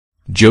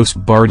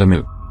Josep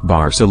Bartomeu,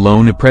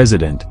 Barcelona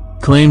president,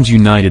 claims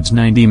United's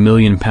 £90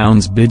 million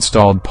bid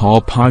stalled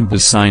Paul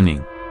Pogba's signing.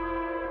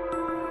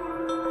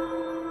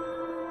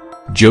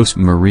 Josep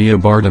Maria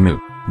Bartomeu,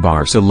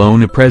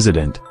 Barcelona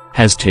president,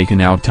 has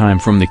taken out time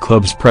from the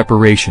club's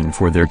preparation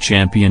for their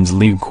Champions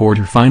League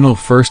quarter-final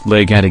first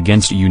leg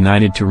against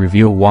United to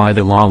reveal why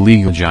the La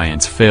Liga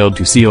giants failed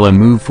to seal a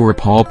move for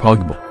Paul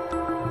Pogba.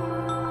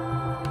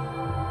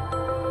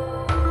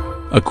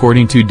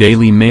 According to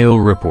Daily Mail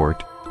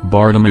report,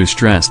 Bartomeu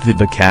stressed that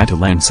the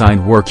Catalan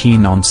side were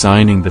keen on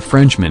signing the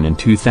Frenchman in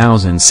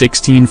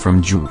 2016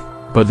 from Juve,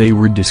 but they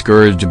were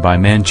discouraged by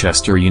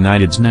Manchester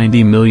United's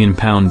 £90 million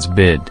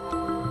bid.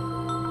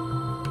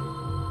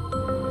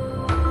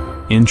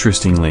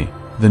 Interestingly,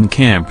 the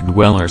camp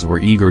dwellers were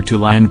eager to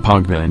land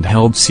Pogba and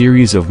held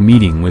series of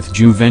meetings with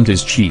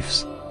Juventus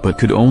chiefs, but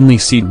could only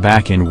sit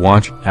back and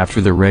watch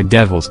after the Red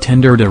Devils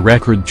tendered a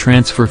record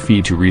transfer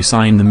fee to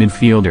re-sign the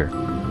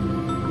midfielder.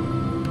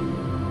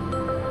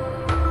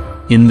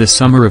 In the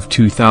summer of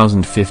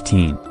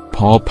 2015,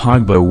 Paul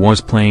Pogba was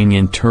playing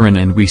in Turin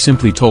and we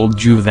simply told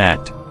Juve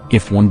that,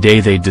 if one day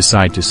they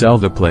decide to sell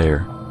the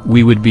player,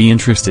 we would be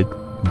interested,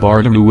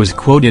 Bartomeu was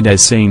quoted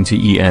as saying to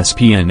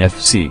ESPN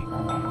FC.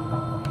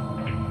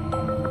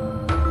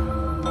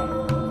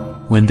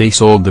 When they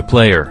sold the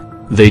player,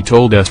 they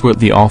told us what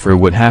the offer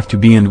would have to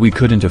be and we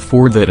couldn't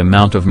afford that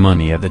amount of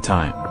money at the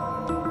time.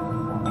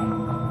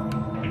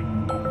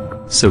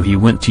 So he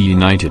went to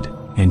United,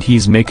 and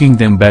he's making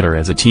them better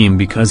as a team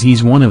because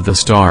he's one of the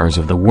stars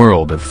of the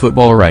world of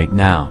football right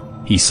now,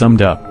 he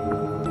summed up.